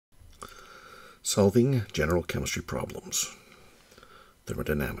Solving general chemistry problems.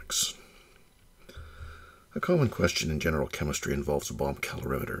 Thermodynamics. A common question in general chemistry involves a bomb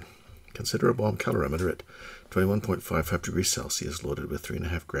calorimeter. Consider a bomb calorimeter at 21.55 degrees Celsius loaded with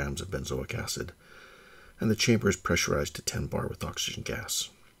 3.5 grams of benzoic acid, and the chamber is pressurized to 10 bar with oxygen gas.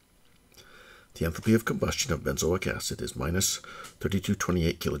 The enthalpy of combustion of benzoic acid is minus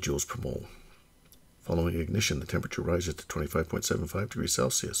 3228 kilojoules per mole. Following ignition, the temperature rises to 25.75 degrees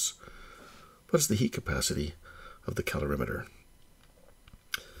Celsius. What is the heat capacity of the calorimeter?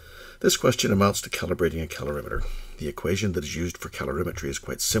 This question amounts to calibrating a calorimeter. The equation that is used for calorimetry is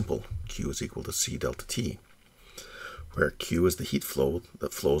quite simple. Q is equal to C delta T, where Q is the heat flow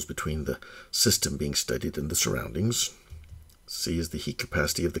that flows between the system being studied and the surroundings. C is the heat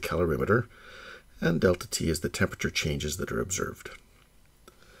capacity of the calorimeter, and delta T is the temperature changes that are observed.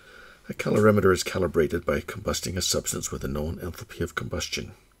 A calorimeter is calibrated by combusting a substance with a known enthalpy of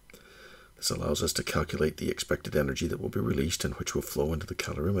combustion. This allows us to calculate the expected energy that will be released and which will flow into the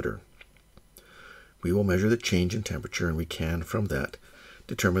calorimeter. We will measure the change in temperature, and we can, from that,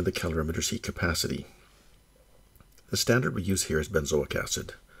 determine the calorimeter's heat capacity. The standard we use here is benzoic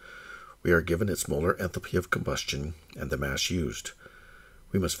acid. We are given its molar enthalpy of combustion and the mass used.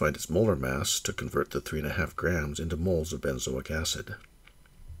 We must find its molar mass to convert the 3.5 grams into moles of benzoic acid.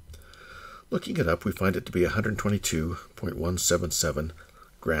 Looking it up, we find it to be 122.177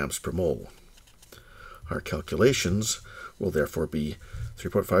 grams per mole. Our calculations will therefore be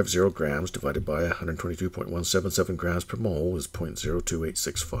 3.50 grams divided by 122.177 grams per mole is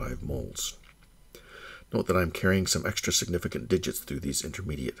 0.02865 moles. Note that I'm carrying some extra significant digits through these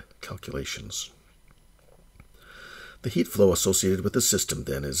intermediate calculations. The heat flow associated with the system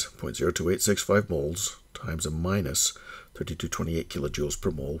then is 0.02865 moles times a minus 3228 kilojoules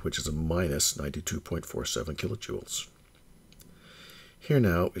per mole, which is a minus 92.47 kilojoules. Here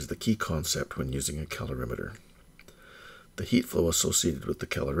now is the key concept when using a calorimeter. The heat flow associated with the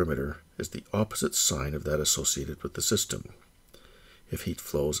calorimeter is the opposite sign of that associated with the system. If heat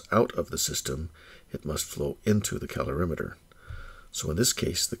flows out of the system, it must flow into the calorimeter. So in this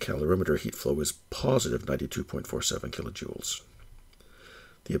case, the calorimeter heat flow is positive 92.47 kilojoules.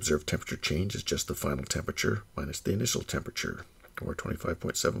 The observed temperature change is just the final temperature minus the initial temperature, or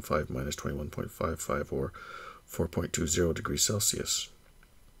 25.75 minus 21.55, or 4.20 degrees Celsius.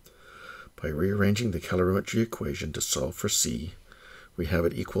 By rearranging the calorimetry equation to solve for C, we have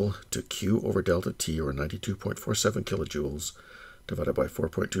it equal to Q over delta T, or 92.47 kilojoules, divided by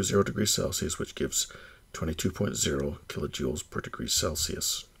 4.20 degrees Celsius, which gives 22.0 kilojoules per degree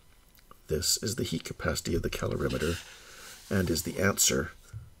Celsius. This is the heat capacity of the calorimeter and is the answer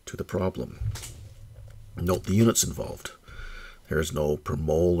to the problem. Note the units involved. There is no per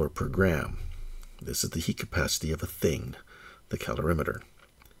mole or per gram. This is the heat capacity of a thing, the calorimeter.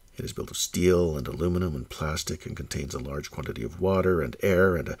 It is built of steel and aluminum and plastic and contains a large quantity of water and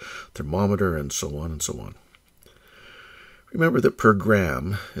air and a thermometer and so on and so on. Remember that per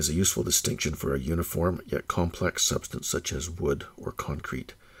gram is a useful distinction for a uniform yet complex substance such as wood or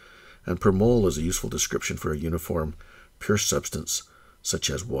concrete, and per mole is a useful description for a uniform pure substance such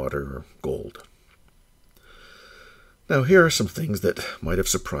as water or gold. Now here are some things that might have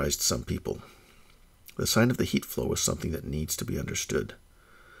surprised some people. The sign of the heat flow is something that needs to be understood.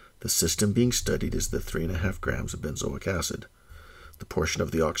 The system being studied is the 3.5 grams of benzoic acid, the portion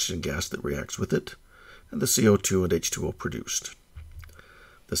of the oxygen gas that reacts with it, and the CO2 and H2O produced.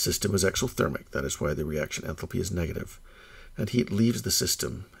 The system is exothermic, that is why the reaction enthalpy is negative, and heat leaves the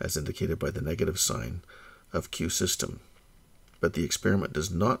system, as indicated by the negative sign of Q system. But the experiment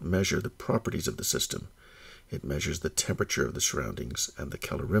does not measure the properties of the system. It measures the temperature of the surroundings, and the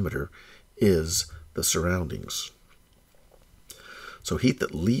calorimeter is the surroundings. So heat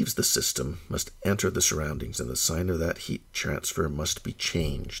that leaves the system must enter the surroundings, and the sign of that heat transfer must be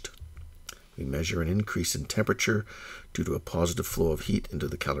changed. We measure an increase in temperature due to a positive flow of heat into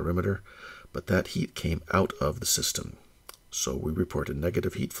the calorimeter, but that heat came out of the system. So we report a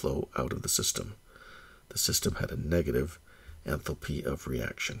negative heat flow out of the system. The system had a negative enthalpy of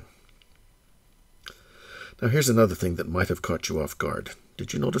reaction. Now here's another thing that might have caught you off guard.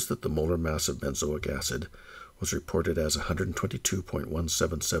 Did you notice that the molar mass of benzoic acid was reported as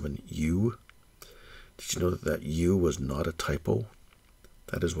 122.177 U? Did you know that that U was not a typo?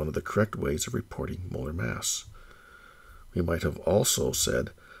 That is one of the correct ways of reporting molar mass. We might have also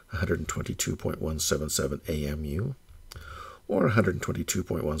said 122.177 AMU, or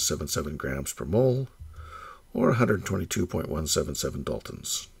 122.177 grams per mole, or 122.177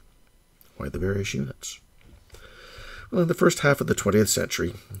 Daltons. Why the various units? Well, in the first half of the 20th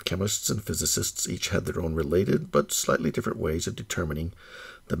century, chemists and physicists each had their own related but slightly different ways of determining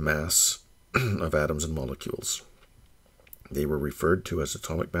the mass of atoms and molecules. They were referred to as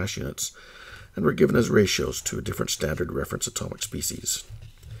atomic mass units and were given as ratios to a different standard reference atomic species.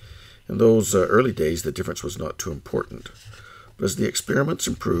 In those early days, the difference was not too important, but as the experiments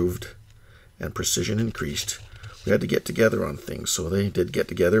improved and precision increased, we had to get together on things, so they did get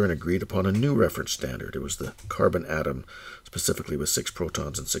together and agreed upon a new reference standard. It was the carbon atom, specifically with 6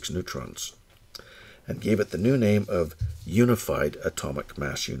 protons and 6 neutrons, and gave it the new name of Unified Atomic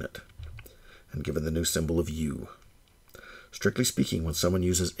Mass Unit, and given the new symbol of U. Strictly speaking, when someone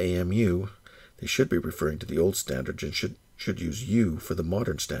uses AMU, they should be referring to the old standard and should use U for the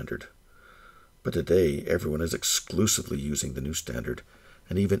modern standard. But today, everyone is exclusively using the new standard,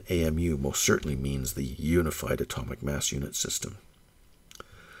 and even AMU most certainly means the Unified Atomic Mass Unit system.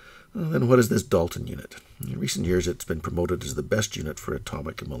 Then what is this Dalton unit? In recent years, it's been promoted as the best unit for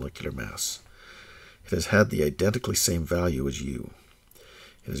atomic and molecular mass. It has had the identically same value as U.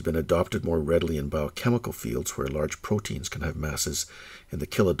 It has been adopted more readily in biochemical fields where large proteins can have masses in the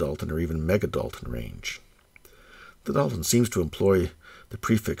kilodalton or even megadalton range. The Dalton seems to employ the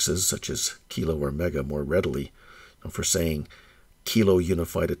prefixes such as kilo or mega more readily for saying kilo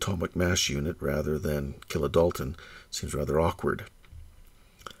unified atomic mass unit rather than kilodalton seems rather awkward.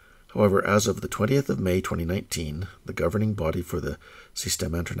 However, as of the 20th of May 2019, the governing body for the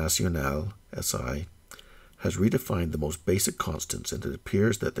Système International, SI, has redefined the most basic constants, and it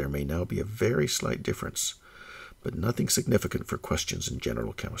appears that there may now be a very slight difference, but nothing significant for questions in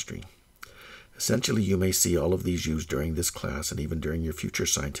general chemistry. Essentially, you may see all of these used during this class and even during your future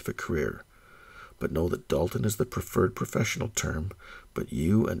scientific career. But know that Dalton is the preferred professional term, but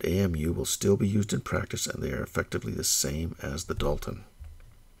U and AMU will still be used in practice, and they are effectively the same as the Dalton.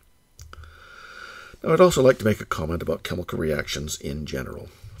 Now, I'd also like to make a comment about chemical reactions in general.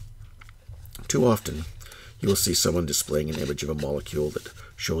 Too often, you will see someone displaying an image of a molecule that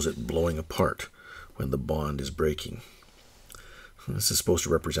shows it blowing apart when the bond is breaking. This is supposed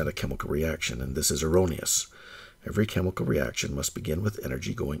to represent a chemical reaction, and this is erroneous. Every chemical reaction must begin with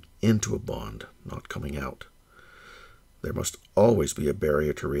energy going into a bond, not coming out. There must always be a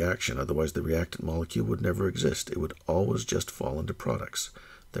barrier to reaction, otherwise the reactant molecule would never exist. It would always just fall into products.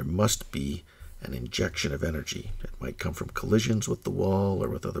 There must be an injection of energy. It might come from collisions with the wall or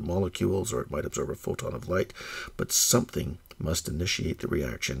with other molecules, or it might absorb a photon of light, but something must initiate the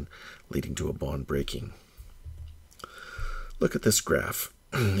reaction, leading to a bond breaking. Look at this graph.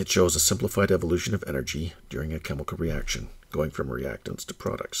 It shows a simplified evolution of energy during a chemical reaction, going from reactants to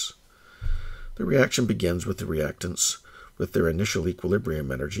products. The reaction begins with the reactants with their initial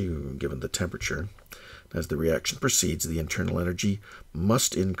equilibrium energy, given the temperature. As the reaction proceeds, the internal energy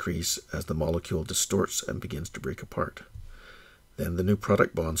must increase as the molecule distorts and begins to break apart. Then the new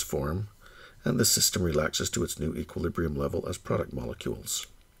product bonds form, and the system relaxes to its new equilibrium level as product molecules.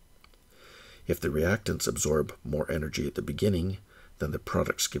 If the reactants absorb more energy at the beginning than the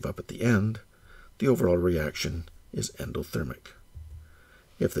products give up at the end, the overall reaction is endothermic.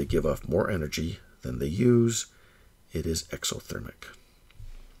 If they give off more energy than they use, it is exothermic.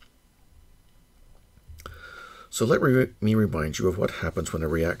 So let me remind you of what happens when a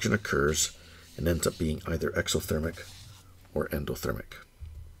reaction occurs and ends up being either exothermic or endothermic.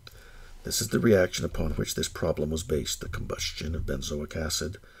 This is the reaction upon which this problem was based, the combustion of benzoic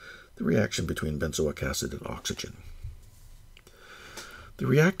acid, the reaction between benzoic acid and oxygen. The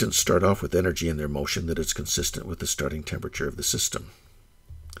reactants start off with energy in their motion that is consistent with the starting temperature of the system.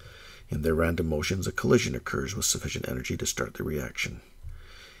 In their random motions, a collision occurs with sufficient energy to start the reaction.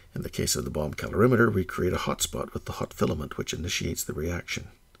 In the case of the bomb calorimeter, we create a hot spot with the hot filament which initiates the reaction.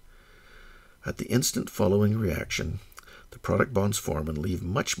 At the instant following reaction, the product bonds form and leave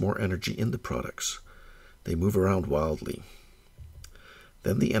much more energy in the products. They move around wildly.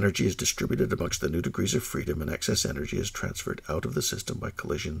 Then the energy is distributed amongst the new degrees of freedom, and excess energy is transferred out of the system by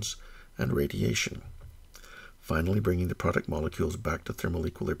collisions and radiation, finally bringing the product molecules back to thermal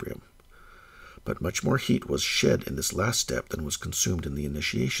equilibrium. But much more heat was shed in this last step than was consumed in the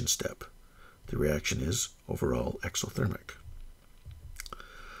initiation step. The reaction is, overall, exothermic.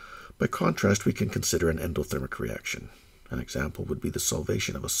 By contrast, we can consider an endothermic reaction. An example would be the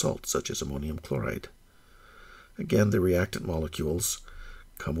solvation of a salt, such as ammonium chloride. Again, the reactant molecules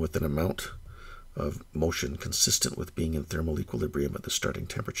come with an amount of motion consistent with being in thermal equilibrium at the starting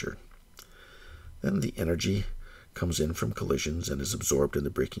temperature. Then the energy comes in from collisions and is absorbed in the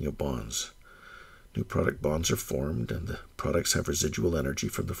breaking of bonds. New product bonds are formed, and the products have residual energy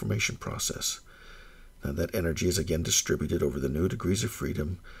from the formation process. And that energy is again distributed over the new degrees of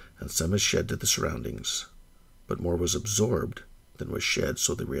freedom, and some is shed to the surroundings. But more was absorbed than was shed,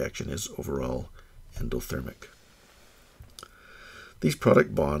 so the reaction is overall endothermic. These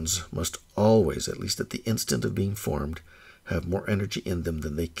product bonds must always, at least at the instant of being formed, have more energy in them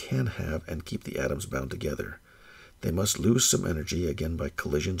than they can have and keep the atoms bound together. They must lose some energy, again by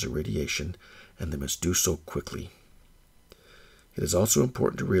collisions or radiation, and they must do so quickly. It is also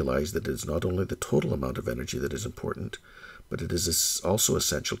important to realize that it is not only the total amount of energy that is important, but it is also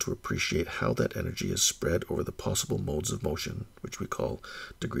essential to appreciate how that energy is spread over the possible modes of motion, which we call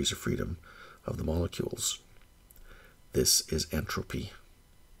degrees of freedom, of the molecules. This is entropy.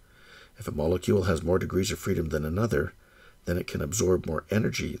 If a molecule has more degrees of freedom than another, then it can absorb more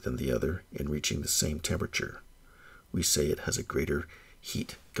energy than the other in reaching the same temperature. We say it has a greater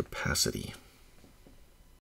heat capacity.